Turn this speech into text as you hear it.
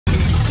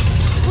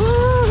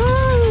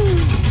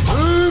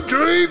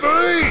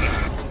HoonTV!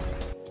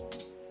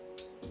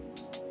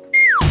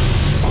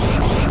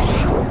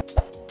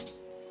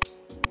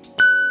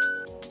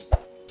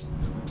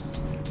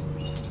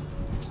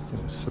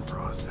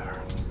 Surprise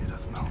Darren, he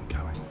doesn't know I'm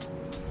coming.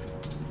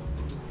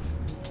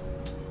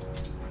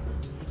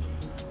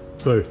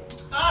 Boo.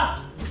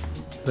 Ah!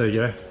 There you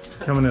go.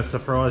 Coming to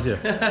surprise you.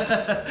 Look at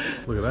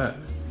that.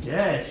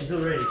 Yeah, she's all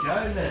ready to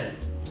go, man.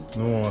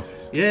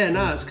 Nice. Yeah,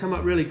 no, it's come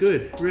up really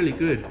good, really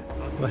good.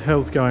 What the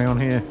hell's going on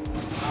here?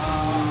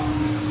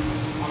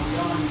 I'm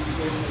going to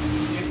do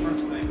something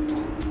differently.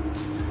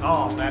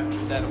 Oh,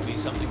 that'll be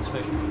something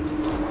special.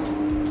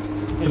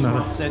 It's Just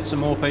another. upset some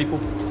more people.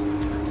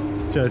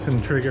 It's Jason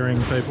triggering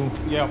people.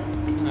 Yep,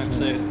 that's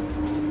it.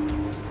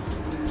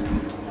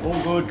 All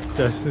good.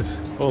 Jason's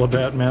all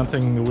about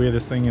mounting the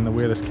weirdest thing in the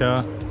weirdest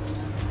car.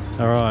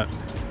 Alright.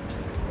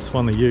 This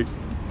one, the Ute.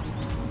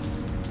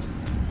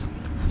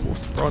 Oh,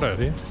 Sprite out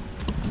here.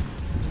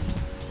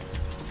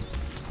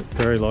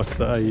 Perry likes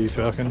the AU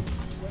Falcon.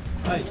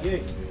 Hey, yeah.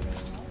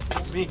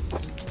 Me.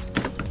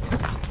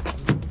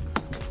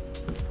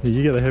 Yeah,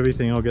 you get the heavy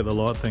thing, I'll get the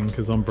light thing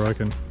because I'm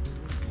broken.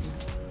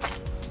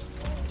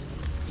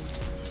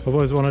 I've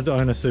always wanted to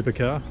own a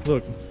supercar.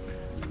 Look,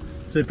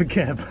 super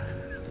cab.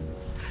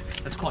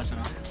 That's close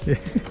enough. Yeah,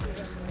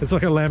 it's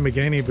like a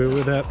Lamborghini but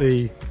without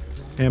the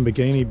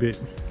Lamborghini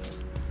bit.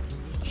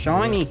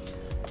 Shiny.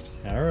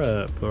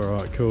 Alright,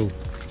 cool.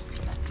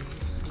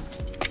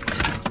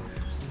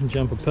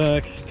 Jumper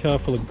pack, car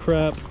full of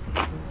crap.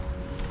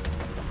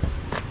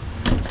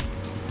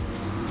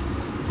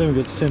 It's even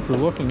got central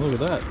locking, look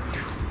at that.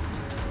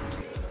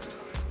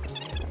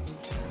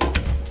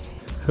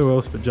 Who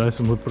else but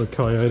Jason would put a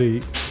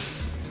Coyote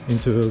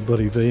into a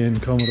bloody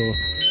VN Commodore?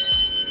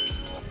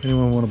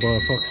 Anyone want to buy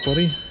a Fox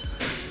body?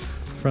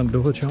 Front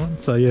door chime.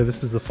 So yeah,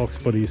 this is the Fox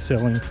body he's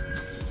selling.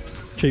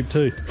 Cheap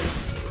too.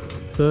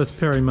 So that's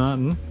Perry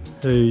Martin,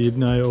 who you'd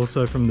know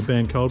also from the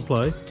band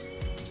Coldplay.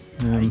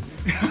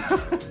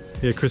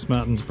 Yeah, Chris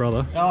Martin's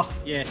brother. Oh,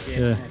 yeah.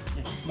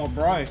 My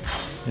bro.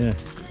 Yeah.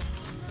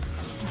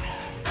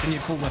 Can you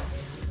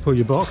Pull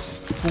your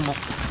box. pull my...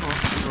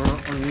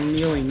 Oh, I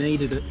nearly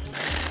needed it.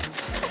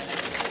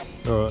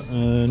 Alright,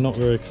 not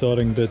very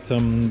exciting, but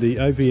the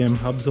AVM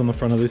hubs on the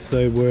front of this,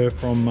 they were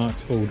from Mark's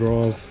Full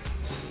Drive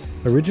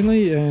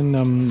originally, and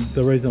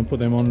the reason I put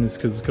them on is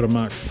because it's got a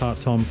Mark's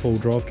part-time full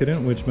drive kit in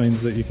it, which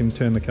means that you can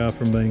turn the car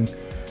from being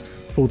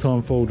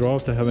full-time full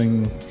drive to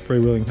having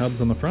freewheeling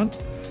hubs on the front.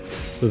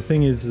 So the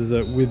thing is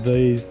that with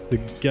these, the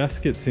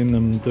gaskets in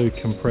them do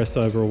compress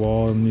over a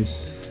while, and you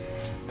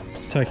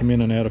take them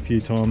in and out a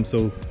few times,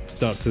 they'll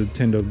start to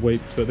tend to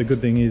weep. But the good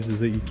thing is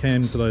that you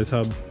can, for those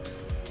hubs,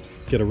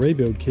 get a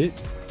rebuild kit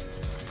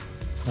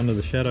under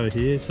the shadow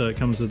here, so it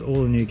comes with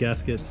all the new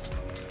gaskets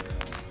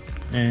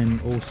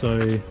and also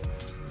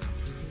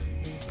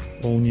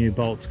all new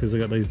bolts, because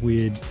they've got these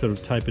weird sort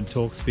of tapered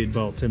Torx fit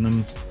bolts in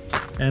them.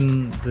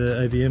 And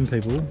the AVM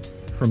people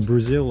from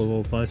Brazil of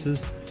all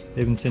places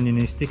even send you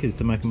new stickers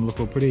to make them look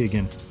all pretty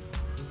again.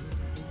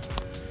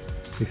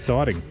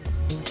 Exciting.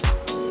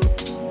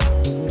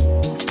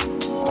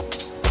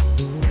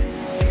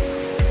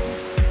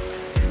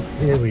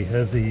 Here we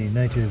have the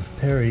native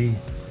Perry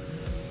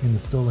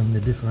installing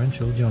the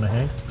differential. Do you want to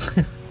hang?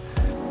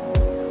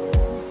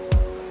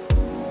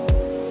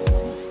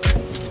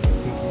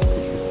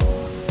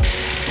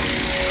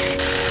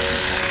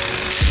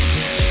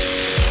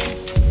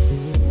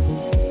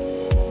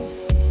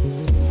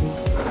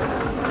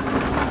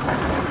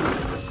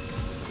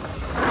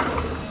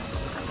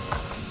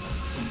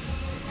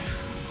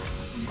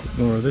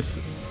 More of this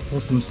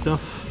awesome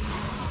stuff.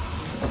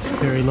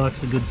 Perry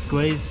likes a good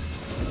squeeze.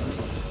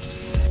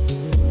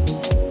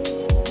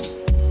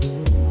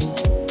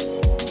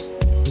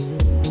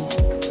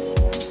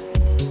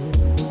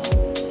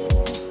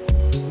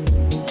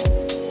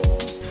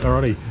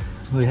 Alrighty,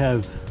 we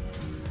have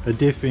a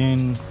diff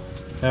in,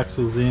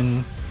 axles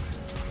in,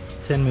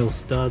 10mm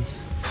studs,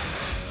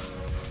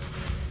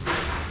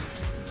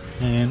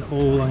 and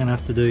all I'm going to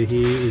have to do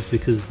here is,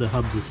 because the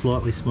hubs are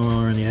slightly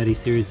smaller in the 80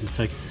 series, is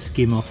take a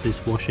skim off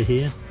this washer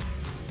here.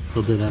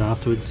 So I'll do that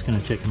afterwards. Just going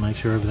to check and make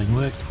sure everything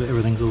works, but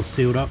everything's all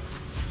sealed up,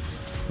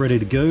 ready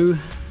to go. So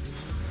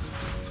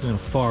we're going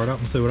to fire it up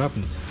and see what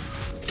happens.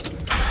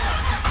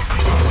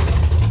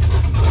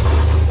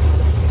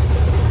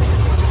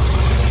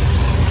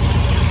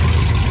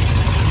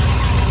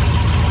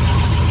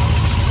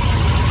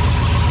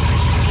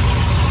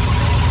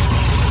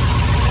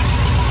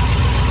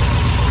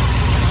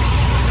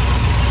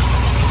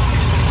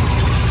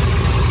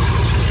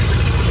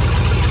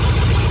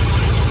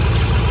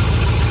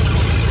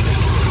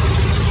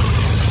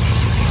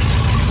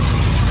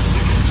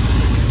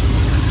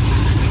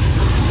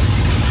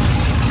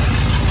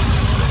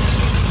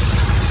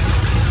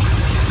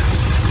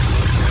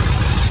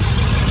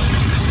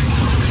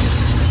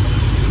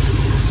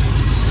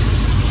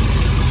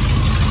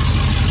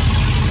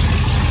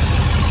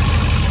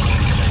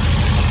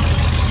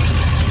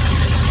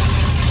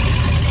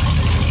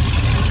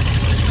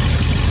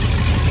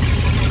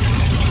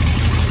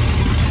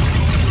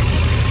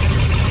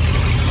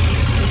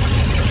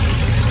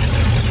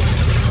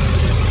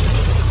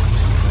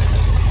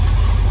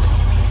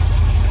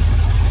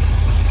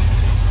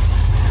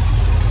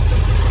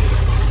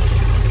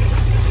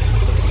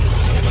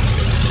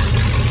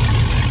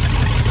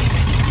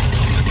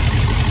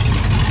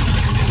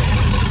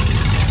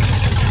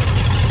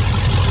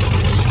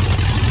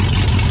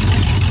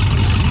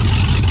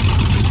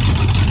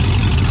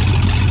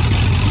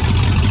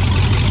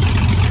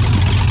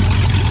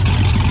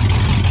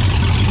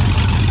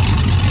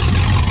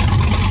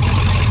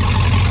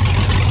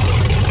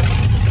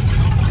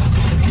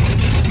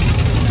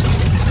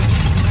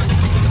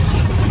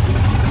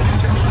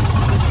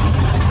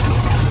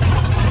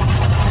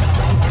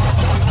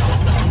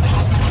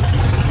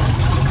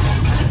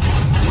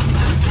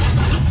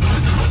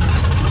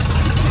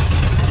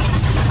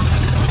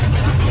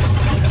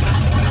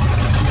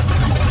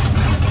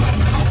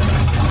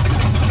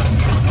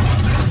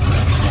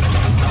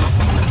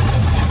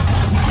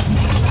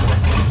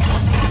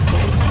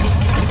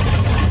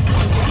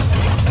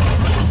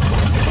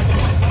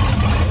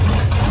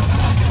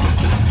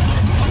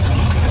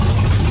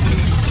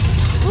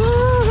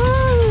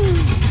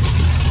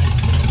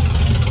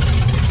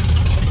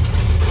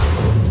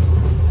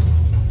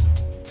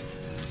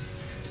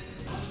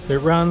 It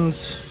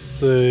runs,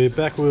 the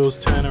back wheels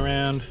turn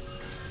around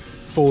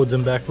forwards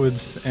and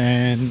backwards,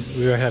 and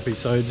we were happy.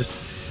 So just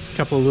a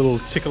couple of little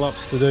tickle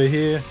ups to do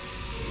here.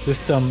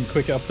 Just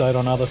quick update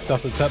on other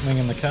stuff that's happening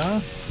in the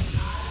car.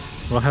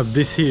 I have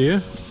this here,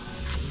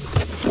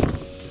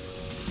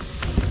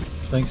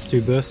 thanks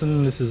to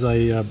Burson. This is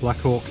a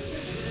Blackhawk,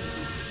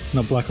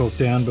 not Blackhawk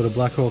down, but a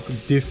Blackhawk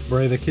Diff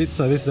Breather Kit.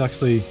 So this is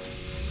actually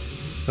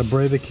a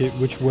breather kit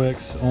which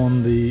works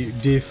on the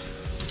diff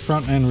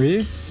front and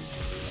rear,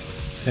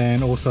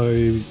 and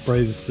also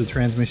breathes the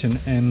transmission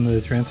and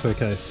the transfer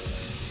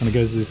case, and it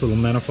goes to this little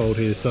manifold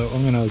here. So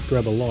I'm going to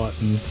grab a light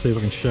and see if I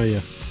can show you.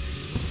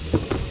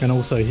 And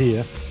also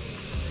here,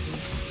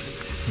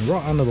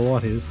 right under the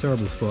light here, it's a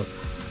terrible spot.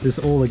 This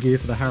is all the gear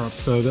for the Harrop.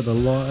 So I've got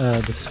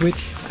the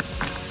switch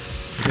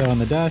to go on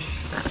the dash,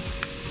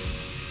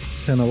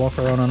 turn the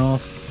locker on and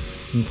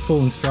off, and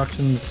full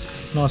instructions.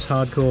 Nice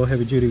hardcore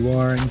heavy duty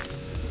wiring,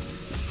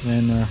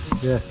 and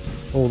yeah,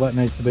 all that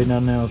needs to be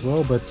done now as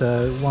well. But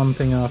one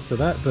thing after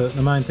that, but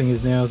the main thing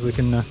is now is we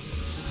can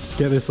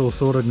get this all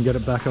sorted and get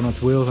it back on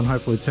its wheels and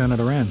hopefully turn it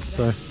around.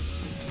 So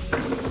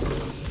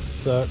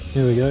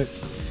here we go,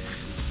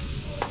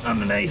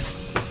 underneath.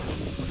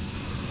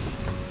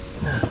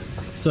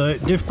 So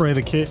Diff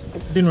Breather Kit,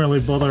 didn't really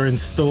bother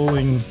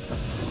installing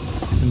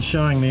and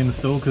showing the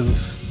install because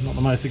it's not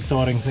the most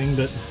exciting thing,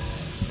 but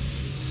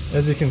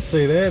as you can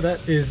see there,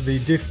 that is the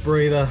Diff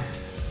Breather.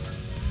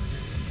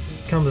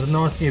 Comes with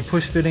nice new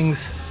push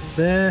fittings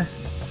there,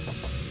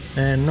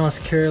 and nice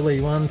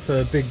curly one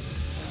for big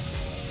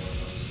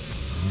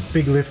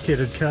lift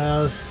kitted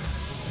cars,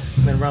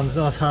 and then runs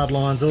nice hard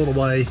lines all the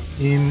way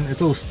in.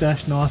 It's all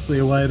stashed nicely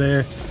away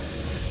there,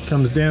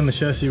 comes down the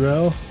chassis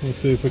rail. We'll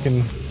see if we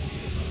can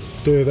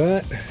do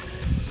that,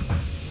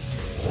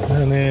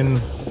 and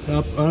then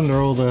up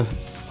under all the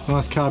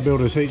nice car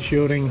builders heat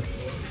shielding,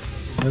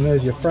 and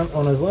there's your front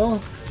one as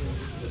well,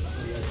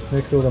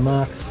 next to all the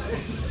marks,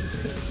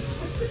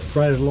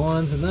 braided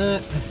lines and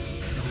that.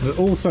 It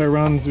also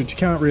runs, which you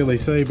can't really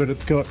see, but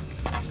it's got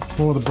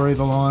all the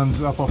breather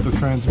lines up off the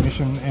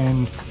transmission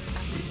and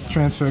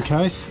transfer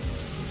case.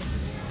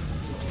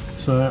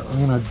 So I'm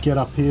going to get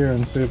up here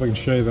and see if I can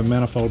show you the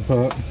manifold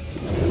part.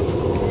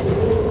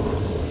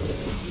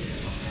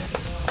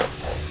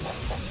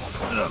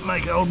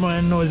 Make old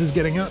man noises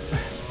getting up,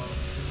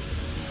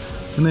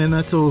 and then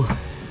that's all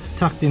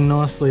tucked in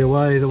nicely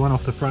away. The one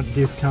off the front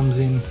diff comes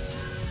in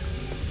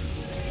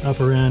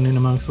up around in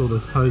amongst all the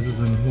hoses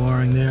and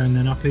wiring there, and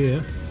then up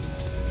here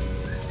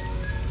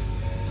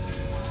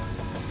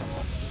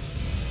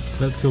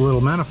that's a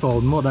little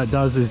manifold. And what that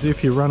does is,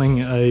 if you're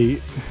running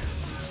a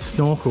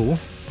snorkel,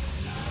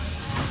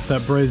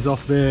 that breathes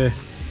off there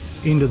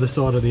into the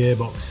side of the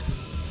airbox.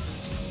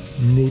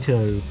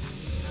 Neato.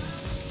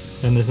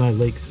 And there's no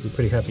leaks, we're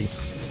pretty happy.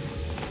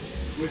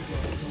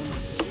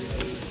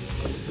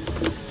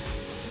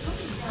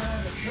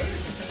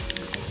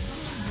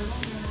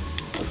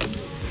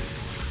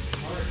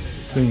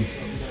 Things.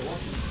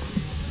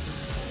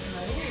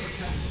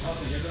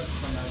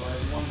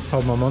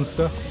 Hold my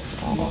monster.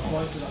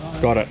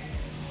 Got it.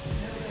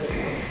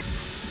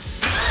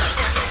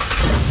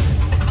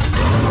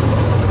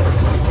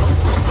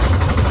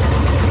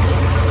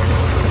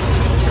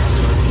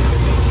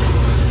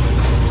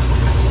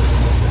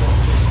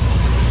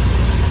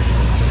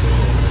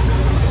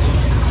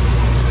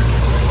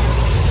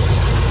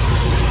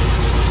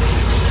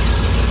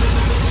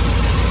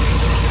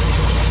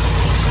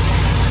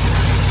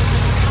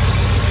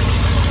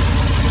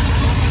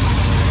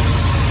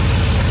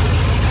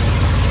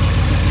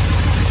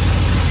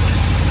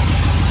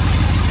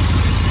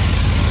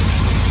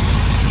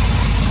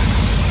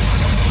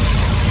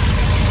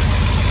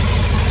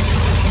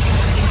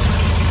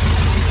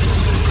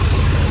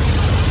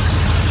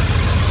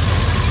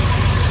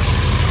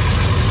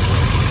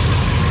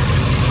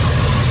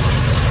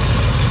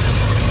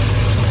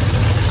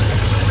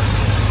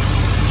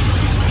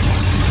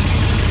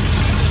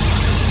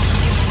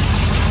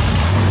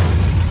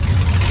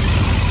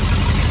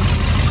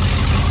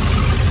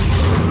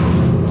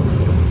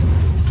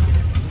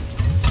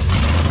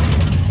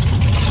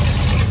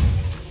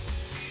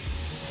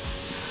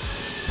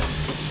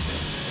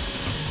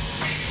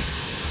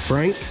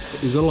 Frank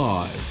is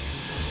alive.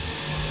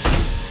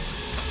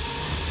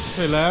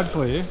 Too loud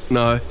for you?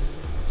 No.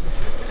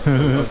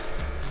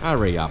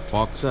 Hurry up,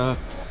 Boxer.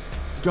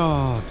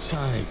 God's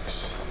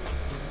sakes.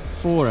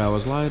 4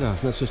 hours later,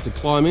 that's just to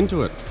climb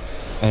into it.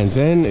 And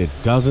then it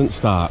doesn't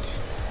start.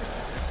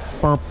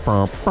 Bow,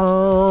 bow,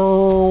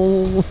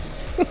 bow.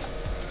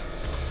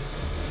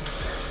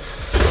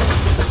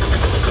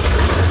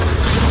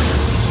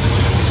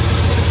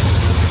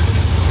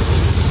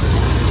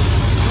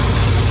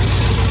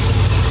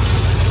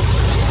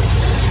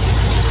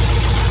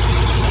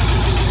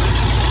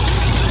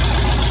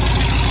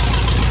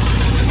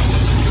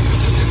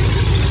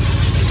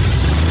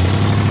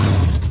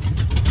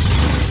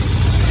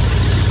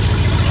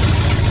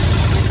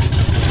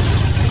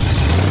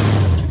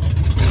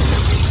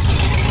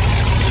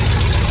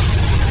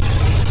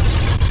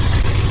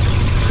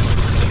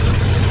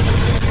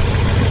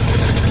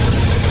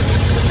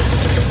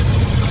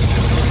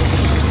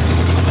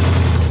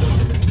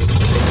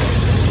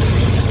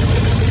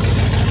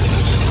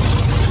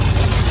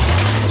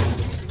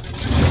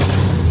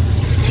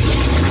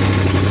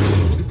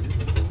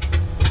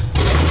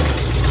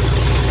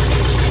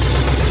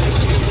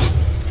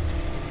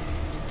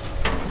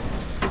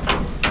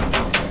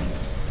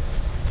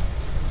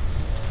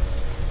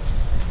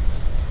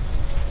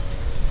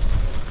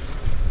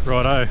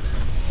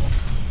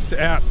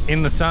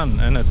 in the sun,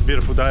 and it's a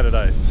beautiful day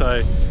today.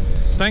 So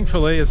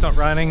thankfully it's not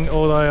raining,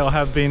 although I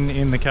have been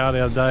in the car the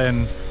other day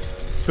and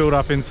filled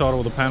up inside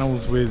all the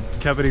panels with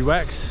cavity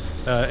wax,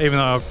 even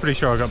though I'm pretty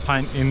sure I got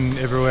paint in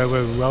everywhere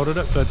where we welded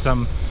it, but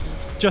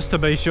just to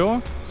be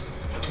sure.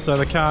 So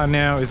the car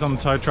now is on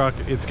the tow truck.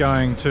 It's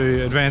going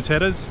to advanced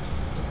headers.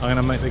 I'm going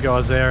to meet the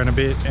guys there in a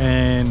bit,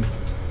 and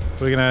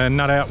we're going to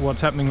nut out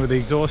what's happening with the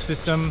exhaust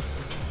system.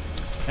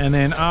 And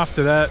then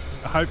after that,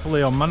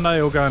 hopefully on Monday,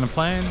 all going to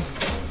plan,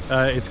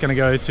 it's going to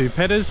go to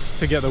Petters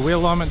to get the wheel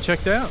alignment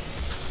checked out.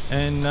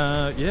 And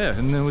yeah,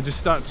 and then we'll just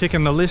start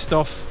ticking the list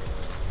off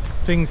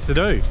things to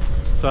do.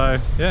 So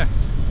yeah,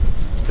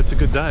 it's a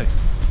good day.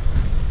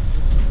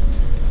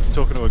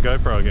 Talking to a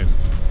GoPro again.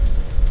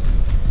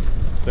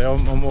 So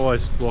I'm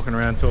always walking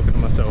around talking to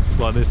myself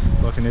like this,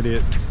 like an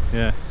idiot.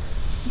 Yeah.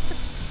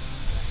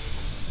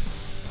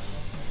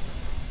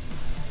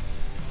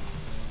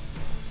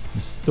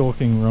 I'm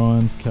stalking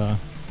Ryan's car.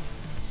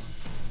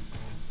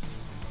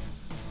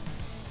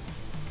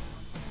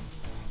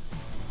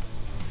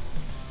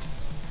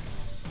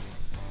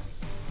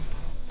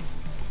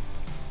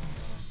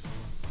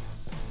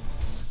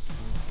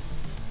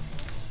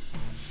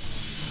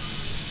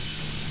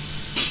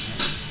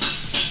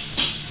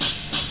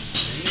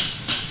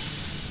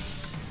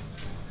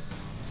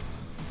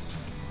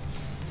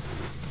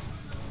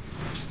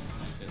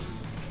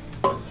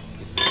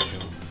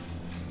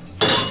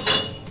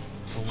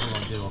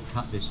 I'll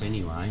cut this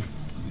anyway.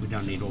 We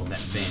don't need all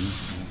that bend.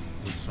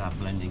 We'll start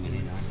blending it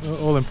in.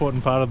 All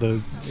important part of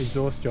the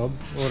exhaust job,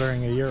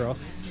 ordering a Euros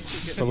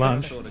for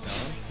lunch.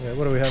 Yeah,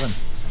 what are we having?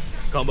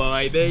 Combo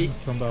AB.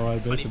 Combo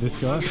AB for this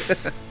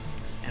guy.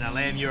 And a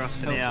lamb Euros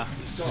for now.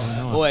 Oh, nice.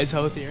 Always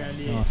healthy around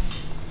here. Nice.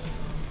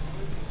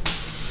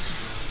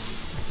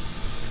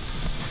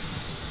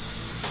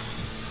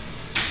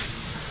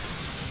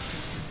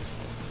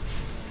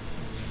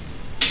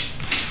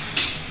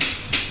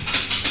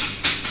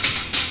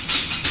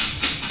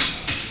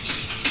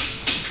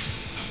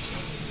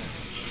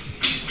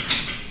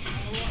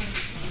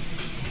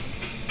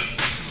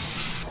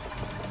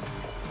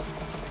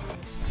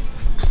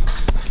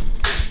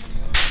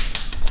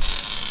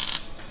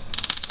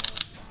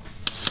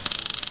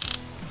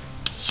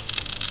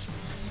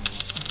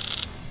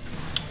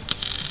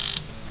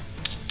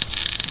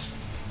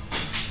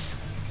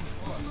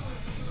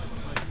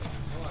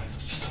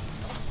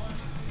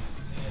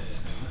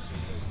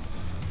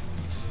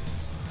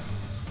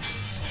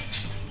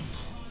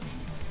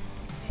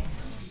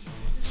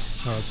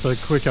 Alright, so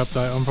quick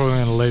update. I'm probably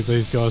going to leave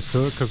these guys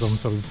to it because I'm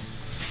sort of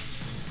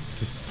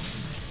just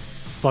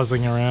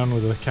buzzing around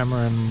with the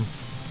camera and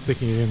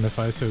sticking it in their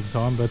face all the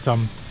time. But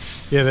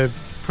yeah, they've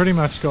pretty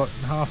much got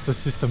half the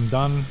system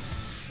done.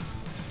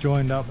 It's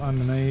joined up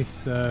underneath,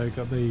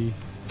 got the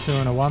 2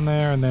 and a 1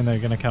 there, and then they're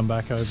going to come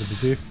back over the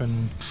diff,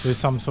 and there's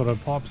some sort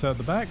of pipes out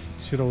the back.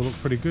 Should all look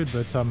pretty good,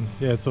 but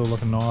yeah, it's all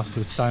looking nice.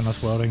 The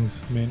stainless welding's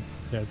mint.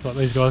 Yeah, it's like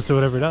these guys do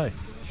it every day.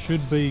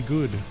 Should be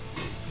good.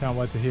 Can't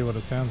wait to hear what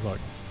it sounds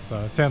like. So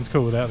it sounds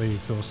cool without the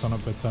exhaust on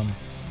it, but don't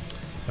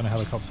know how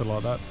the cops are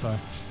like that. So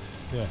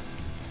yeah,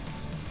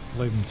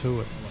 leave them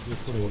to it.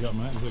 What do you got,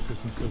 mate? Is that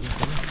Christmas present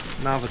for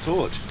you? Another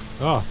torch.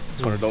 Oh,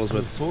 $200 worth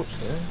of torch.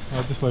 Yeah.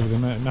 I'll just leave it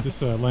in there. No,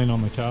 just lean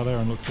on the car there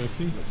and look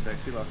sexy. Look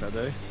sexy like I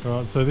do.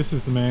 Alright, so this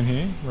is the man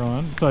here,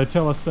 Ryan. So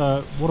tell us,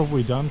 what have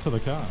we done to the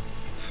car?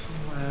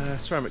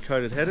 Ceramic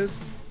coated headers,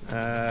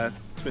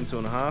 twin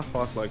 2.5,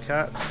 high flow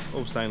cats,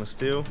 all stainless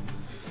steel,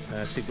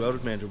 TIG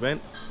welded, mandrel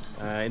bent,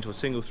 into a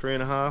single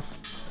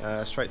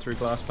 3.5, straight through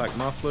glass pack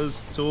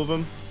mufflers, 2 of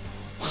them.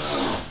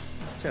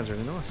 Sounds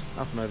really nice.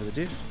 Up and over the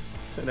diff.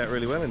 Turned out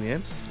really well in the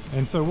end.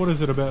 And so what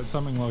is it about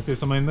something like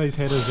this? I mean, these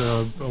headers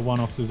are a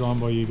one-off design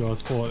by you guys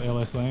for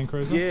LS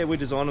Landcruiser? Yeah, we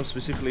designed them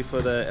specifically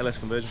for the LS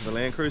conversion for the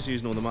Landcruiser,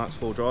 using all the Mark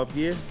IV drive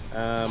gear.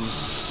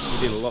 We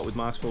did a lot with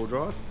Mark IV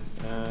drive.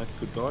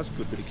 Good guys,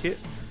 good bit of kit.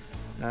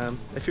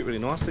 They fit really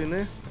nicely in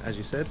there, as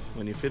you said,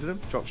 when you fitted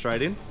them. Drop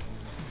straight in.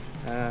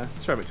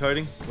 Ceramic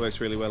coating works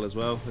really well as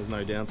well. There's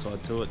no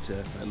downside to it.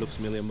 It looks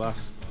 $1 million.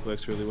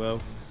 Works really well.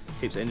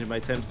 Keeps engine bay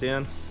temps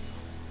down.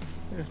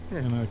 Yeah.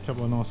 And a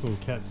couple of nice little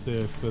cats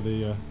there for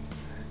the...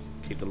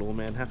 keep the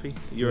lawman happy.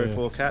 Euro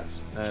 4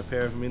 cats, a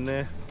pair of them in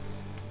there.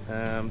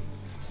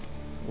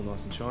 All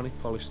nice and shiny,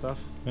 polished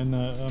stuff. And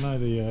I know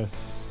the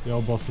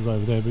old boss is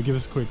over there, but give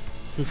us a quick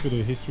bit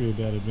of history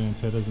about advanced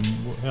headers and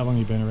how long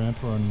you've been around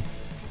for, and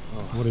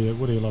what do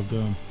you love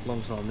doing?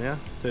 Long time now,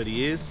 30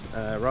 years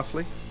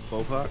roughly,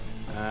 ballpark.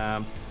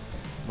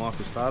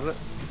 Michael started it.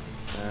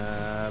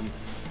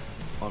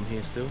 I'm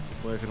here still,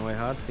 working away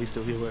hard. He's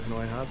still here working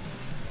away hard.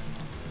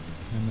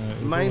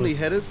 And, mainly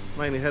headers,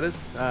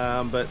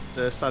 but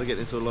started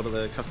getting into a lot of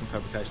the custom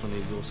fabrication on the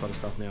exhaust side of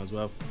stuff now as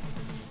well.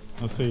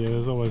 I see,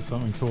 there's always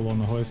something cool on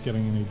the hoist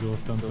getting an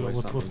exhaust done.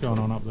 What's going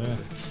on up there?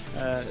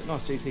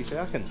 Nice GT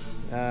Falcon.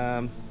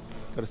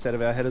 Got a set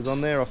of our headers on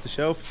there off the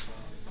shelf.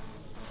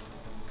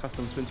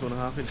 Custom twin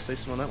 2.5 inch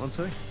system on that one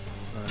too.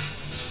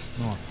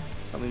 So, nice.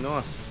 Something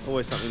nice,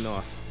 always something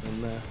nice.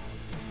 And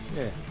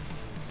yeah,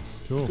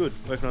 cool. Good,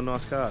 working on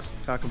nice cars,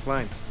 can't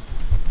complain.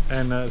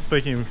 And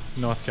speaking of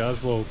nice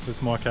cars, well,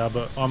 it's my car,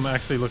 but I'm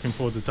actually looking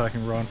forward to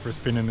taking Ryan for a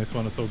spin in this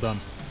one. It's all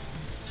done.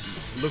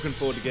 Looking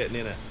forward to getting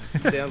in it.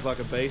 Sounds like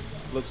a beast,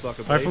 looks like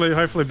a beast.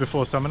 Hopefully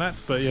before Summer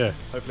Nats, but yeah.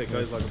 Hopefully it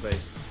goes like a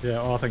beast.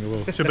 Yeah, I think it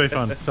will. Should be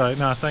fun. So,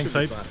 no, thanks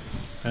Should be heaps.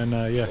 fun.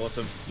 And yeah.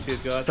 Awesome. Cheers,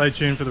 guys. Stay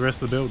tuned for the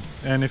rest of the build.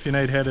 And if you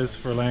need headers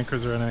for a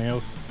Landcruiser or anything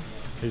else,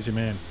 here's your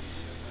man.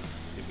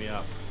 Hit me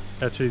up.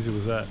 How cheesy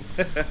was that?